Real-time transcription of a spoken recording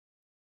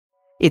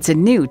It's a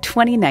new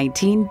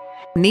 2019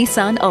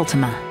 Nissan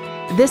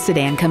Altima. This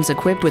sedan comes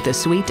equipped with a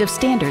suite of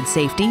standard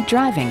safety,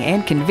 driving,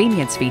 and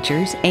convenience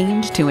features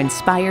aimed to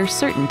inspire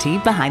certainty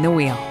behind the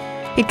wheel.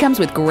 It comes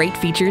with great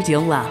features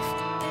you'll love: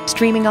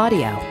 streaming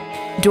audio,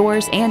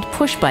 doors and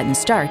push-button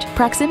start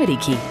proximity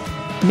key,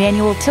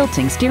 manual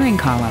tilting steering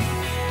column,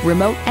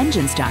 remote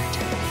engine start,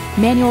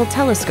 manual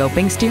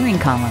telescoping steering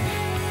column,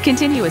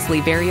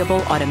 continuously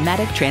variable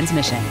automatic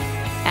transmission,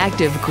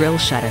 active grille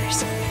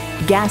shutters,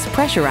 gas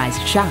pressurized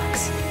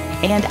shocks,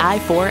 and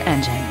i4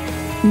 engine.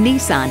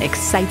 Nissan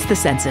excites the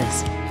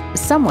senses.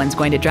 Someone's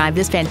going to drive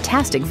this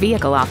fantastic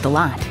vehicle off the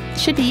lot.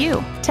 Should be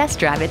you. Test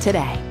drive it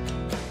today.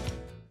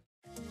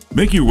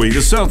 Make your way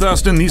to South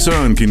Austin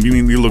Nissan,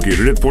 conveniently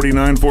located at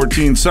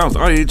 4914 South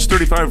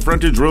IH-35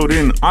 Frontage Road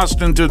in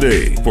Austin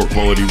today. For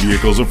quality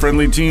vehicles, a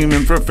friendly team,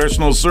 and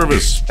professional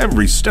service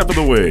every step of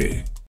the way.